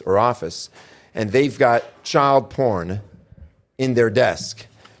business or office, and they've got child porn in their desk,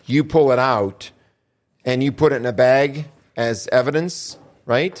 you pull it out and you put it in a bag as evidence,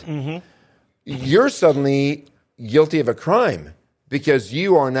 right? Mm-hmm. You're suddenly guilty of a crime because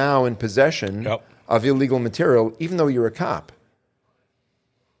you are now in possession of illegal material, even though you're a cop.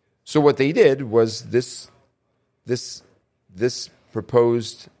 So what they did was this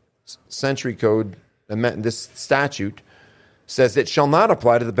proposed century code, this statute, says it shall not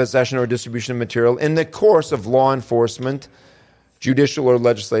apply to the possession or distribution of material in the course of law enforcement, judicial, or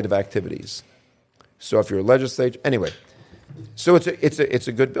legislative activities. So if you're a legislator, anyway, so it's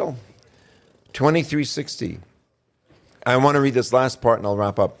a good bill. 2360. I want to read this last part and I'll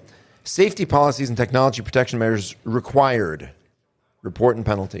wrap up. Safety policies and technology protection measures required. Report and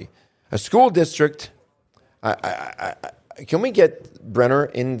penalty. A school district, I Can we get Brenner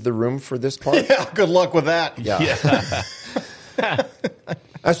in the room for this part? Yeah, good luck with that. Yeah.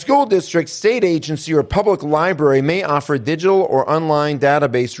 A school district, state agency, or public library may offer digital or online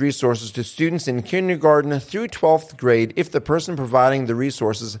database resources to students in kindergarten through 12th grade if the person providing the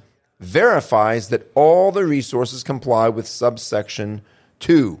resources verifies that all the resources comply with subsection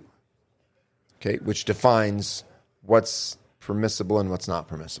 2, okay, which defines what's permissible and what's not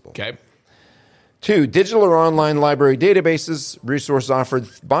permissible. Okay. 2, digital or online library databases, resources offered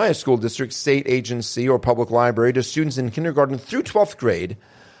by a school district, state agency, or public library to students in kindergarten through 12th grade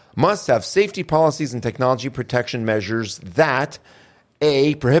must have safety policies and technology protection measures that,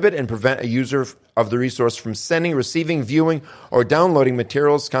 A, prohibit and prevent a user of the resource from sending, receiving, viewing, or downloading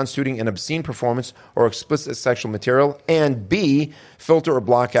materials constituting an obscene performance or explicit sexual material, and B, filter or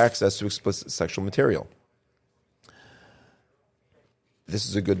block access to explicit sexual material. This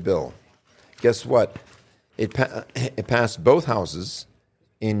is a good bill. Guess what? It passed both houses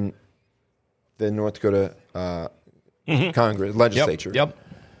in the North Dakota Congress legislature. Yep.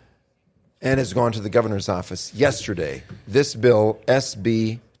 And has gone to the governor's office yesterday. This bill,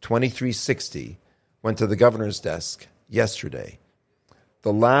 SB 2360, went to the governor's desk yesterday.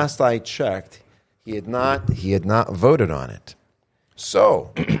 The last I checked, he had not voted on it.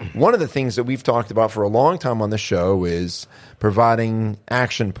 So, one of the things that we've talked about for a long time on the show is providing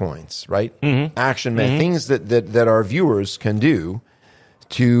action points, right? Action things that our viewers can do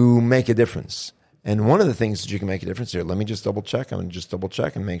to make a difference. And one of the things that you can make a difference here, let me just double check. I'm going to just double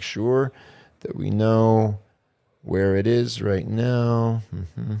check and make sure that we know where it is right now,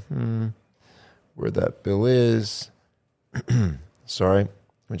 where that bill is. Sorry,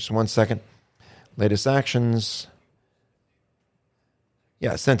 just 1 second. Latest actions.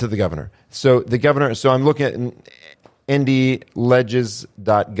 Yeah, sent to the governor. So the governor, so I'm looking at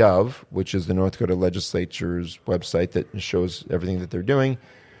ndleges.gov, which is the North Dakota legislature's website that shows everything that they're doing.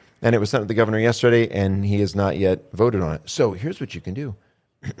 And it was sent to the governor yesterday, and he has not yet voted on it. So here's what you can do.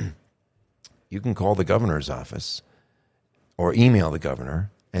 You can call the governor's office or email the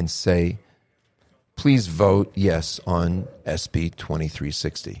governor and say, please vote yes on SB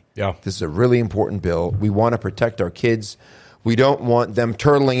 2360. Yeah. This is a really important bill. We want to protect our kids. We don't want them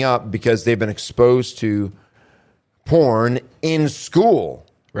turtling up because they've been exposed to porn in school.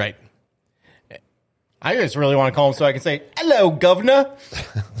 Right. I just really want to call him so I can say, hello, governor.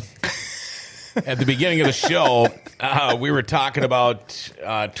 At the beginning of the show, we were talking about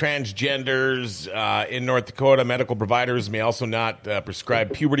transgenders in North Dakota. Medical providers may also not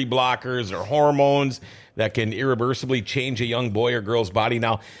prescribe puberty blockers or hormones that can irreversibly change a young boy or girl's body.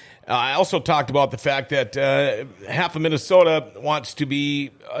 Now, I also talked about the fact that half of Minnesota wants to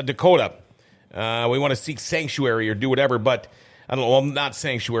be a Dakota. We want to seek sanctuary or do whatever, but I don't know, well, not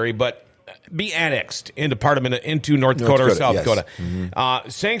sanctuary, but be annexed into North Dakota or South yes. Dakota.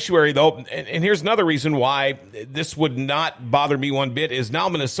 Sanctuary, though, and here's another reason why this would not bother me one bit, is now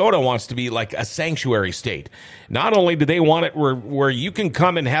Minnesota wants to be like a sanctuary state. Not only do they want it where you can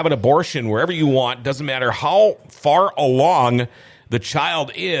come and have an abortion wherever you want, doesn't matter how far along the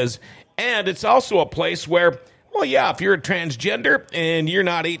child is, and it's also a place where, well, yeah, if you're a transgender and you're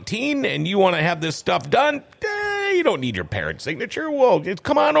not 18 and you want to have this stuff done, you don't need your parents' signature. Well,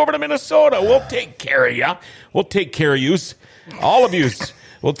 come on over to Minnesota. We'll take care of you. We'll take care of you. All of you.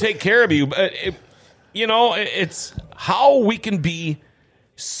 We'll take care of you. But, it's how we can be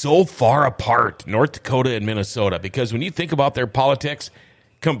so far apart, North Dakota and Minnesota, because when you think about their politics,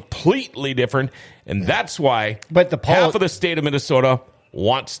 completely different, and that's why half of the state of Minnesota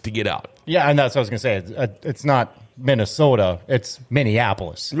wants to get out. Yeah, and that's what I was going to say. It's not Minnesota, it's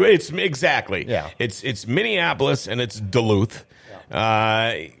Minneapolis. It's exactly. Yeah. It's Minneapolis and it's Duluth.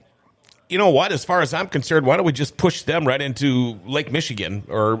 Yeah. You know what? As far as I'm concerned, why don't we just push them right into Lake Michigan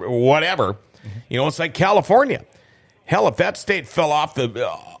or whatever? Mm-hmm. It's like California. Hell, if that state fell off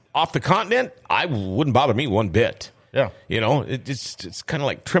the continent, I wouldn't bother me one bit. Yeah. It's kind of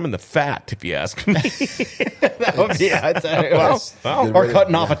like trimming the fat, if you ask me. Or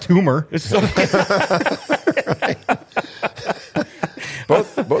cutting off a tumor.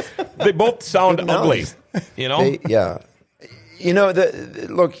 They both sound ugly. Look,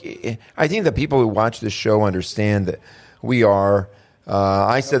 I think the people who watch this show understand that we are.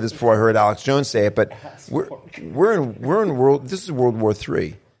 I said this before I heard Alex Jones say it, but we're in world. This is World War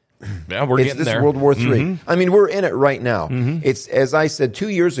III. Yeah, we're getting there. This is World War III. Mm-hmm. I mean, we're in it right now. Mm-hmm. It's, as I said 2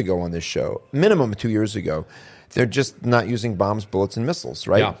 years ago on this show, minimum 2 years ago, they're just not using bombs, bullets, and missiles,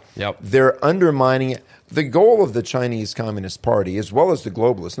 right? Yeah. Yep. They're undermining it. The goal of the Chinese Communist Party, as well as the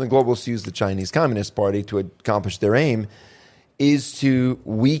globalists, and the globalists use the Chinese Communist Party to accomplish their aim, is to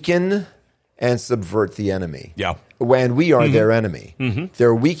weaken and subvert the enemy. Yeah. When we are their enemy.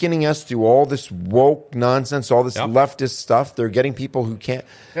 They're weakening us through all this woke nonsense, all this leftist stuff. They're getting people who can't.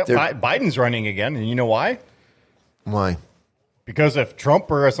 Biden's running again, and you know why? Why? Because if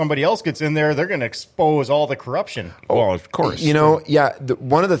Trump or somebody else gets in there, they're going to expose all the corruption. Well, of course. You know,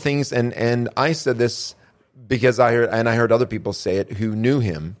 one of the things, and I said this because I heard other people say it who knew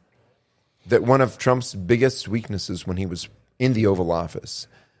him, that one of Trump's biggest weaknesses when he was in the Oval Office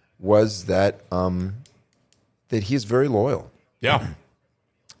was that he's very loyal. Yeah.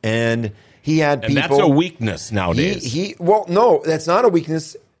 And he had people. And that's a weakness nowadays. Well, no, that's not a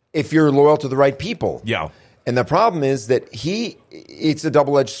weakness if you're loyal to the right people. Yeah. And the problem is that it's a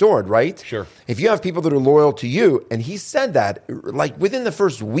double-edged sword, right? Sure. If you have people that are loyal to you, and he said that, like within the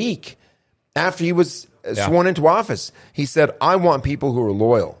first week after he was sworn into office, he said, I want people who are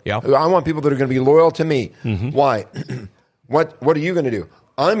loyal. Yeah. I want people that are going to be loyal to me. Why? What are you going to do?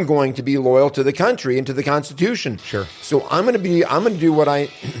 I'm going to be loyal to the country and to the Constitution. Sure. So I'm going to do what I'm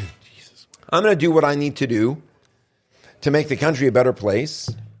going to do what I need to do to make the country a better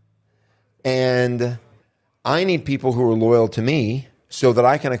place. And I need people who are loyal to me so that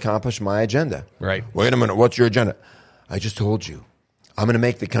I can accomplish my agenda. Right. Wait a minute. What's your agenda? I just told you. I'm going to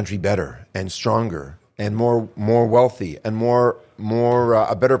make the country better and stronger and more wealthy and more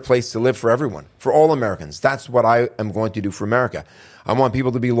a better place to live for everyone, for all Americans. That's what I am going to do for America. I want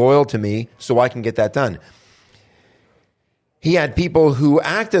people to be loyal to me so I can get that done. He had people who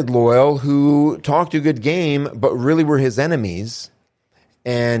acted loyal, who talked a good game, but really were his enemies.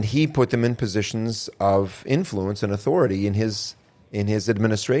 And he put them in positions of influence and authority in his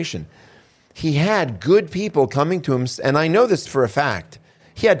administration. He had good people coming to him, and I know this for a fact.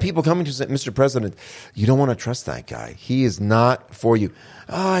 He had people coming to him, Mr. President, you don't want to trust that guy. He is not for you.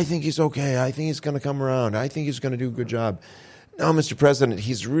 Oh, I think he's okay. I think he's going to come around. I think he's going to do a good job. No, Mr. President,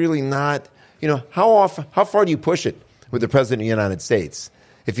 he's really not. You know, how far do you push it with the President of the United States?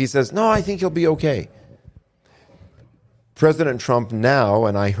 If he says, no, I think he'll be okay. President Trump now,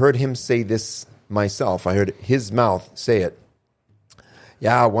 and I heard him say this myself, I heard his mouth say it.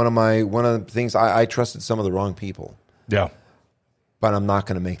 Yeah, one of the things, I trusted some of the wrong people. Yeah. But I'm not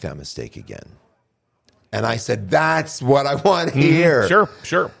going to make that mistake again. And I said, that's what I want to hear.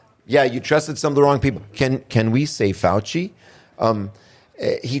 Sure. Yeah, you trusted some of the wrong people. Can we say Fauci?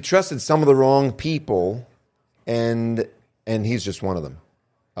 He trusted some of the wrong people, and he's just one of them.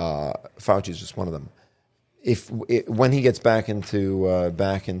 Fauci's just one of them. When he gets back into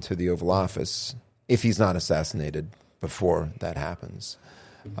the Oval Office, if he's not assassinated before that happens,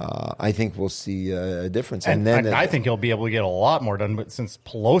 I think we'll see a difference. And then I think he'll be able to get a lot more done. But since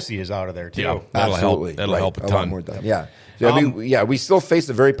Pelosi is out of there too, yeah, absolutely, that'll help a ton. lot more done. Yeah. So we still face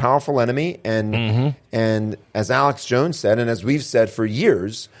a very powerful enemy, and as Alex Jones said, and as we've said for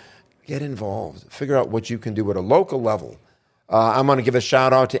years, get involved. Figure out what you can do at a local level. I'm going to give a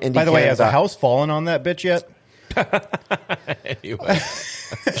shout out to NDCan. By the way, has the house fallen on that bitch yet? Anyway.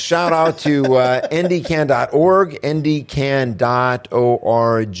 Shout out to ndcan.org. ndcan.org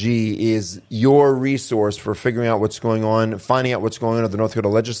is your resource for figuring out what's going on, finding out what's going on at the North Dakota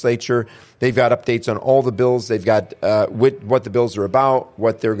legislature. They've got updates on all the bills. They've got what the bills are about,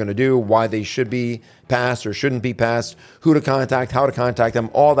 what they're going to do, why they should be passed or shouldn't be passed, who to contact, how to contact them.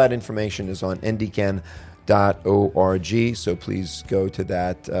 All that information is on ndcan.org. So please go to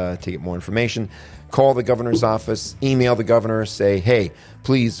that to get more information. Call the governor's office, email the governor, say, hey,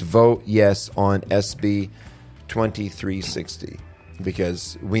 please vote yes on SB 2360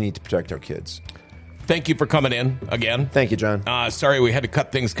 because we need to protect our kids. Thank you for coming in again. Thank you, John. Sorry we had to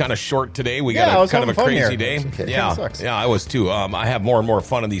cut things kind of short today. We got kind of a crazy day. Okay. Yeah, I was too. I have more and more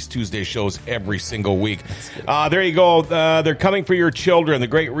fun on these Tuesday shows every single week. There you go. They're coming for your children. The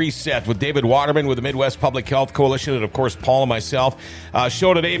Great Reset with David Waterman with the Midwest Public Health Coalition, and of course Paul and myself.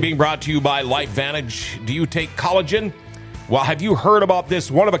 Show today being brought to you by LifeVantage. Do you take collagen? Well, have you heard about this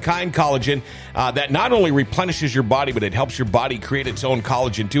one-of-a-kind collagen that not only replenishes your body, but it helps your body create its own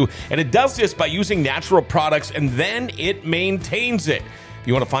collagen, too? And it does this by using natural products, and then it maintains it. If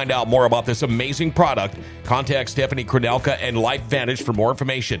you want to find out more about this amazing product, contact Stephanie Kronelka and LifeVantage for more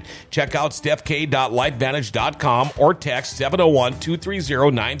information. Check out stephk.lifevantage.com or text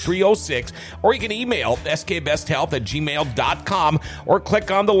 701-230-9306, or you can email skbesthealth@gmail.com or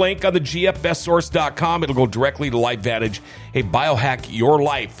click on the link on the gfbestsource.com. It'll go directly to LifeVantage. Hey, biohack your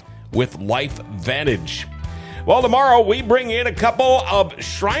life with LifeVantage. Well, tomorrow we bring in a couple of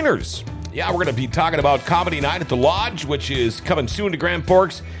Shriners. Yeah, we're going to be talking about Comedy Night at the Lodge, which is coming soon to Grand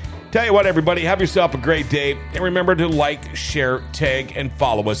Forks. Tell you what, everybody, have yourself a great day. And remember to like, share, tag, and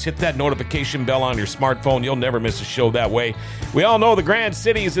follow us. Hit that notification bell on your smartphone. You'll never miss a show that way. We all know the Grand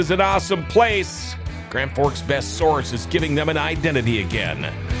Cities is an awesome place. Grand Forks' best source is giving them an identity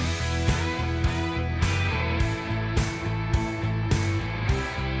again.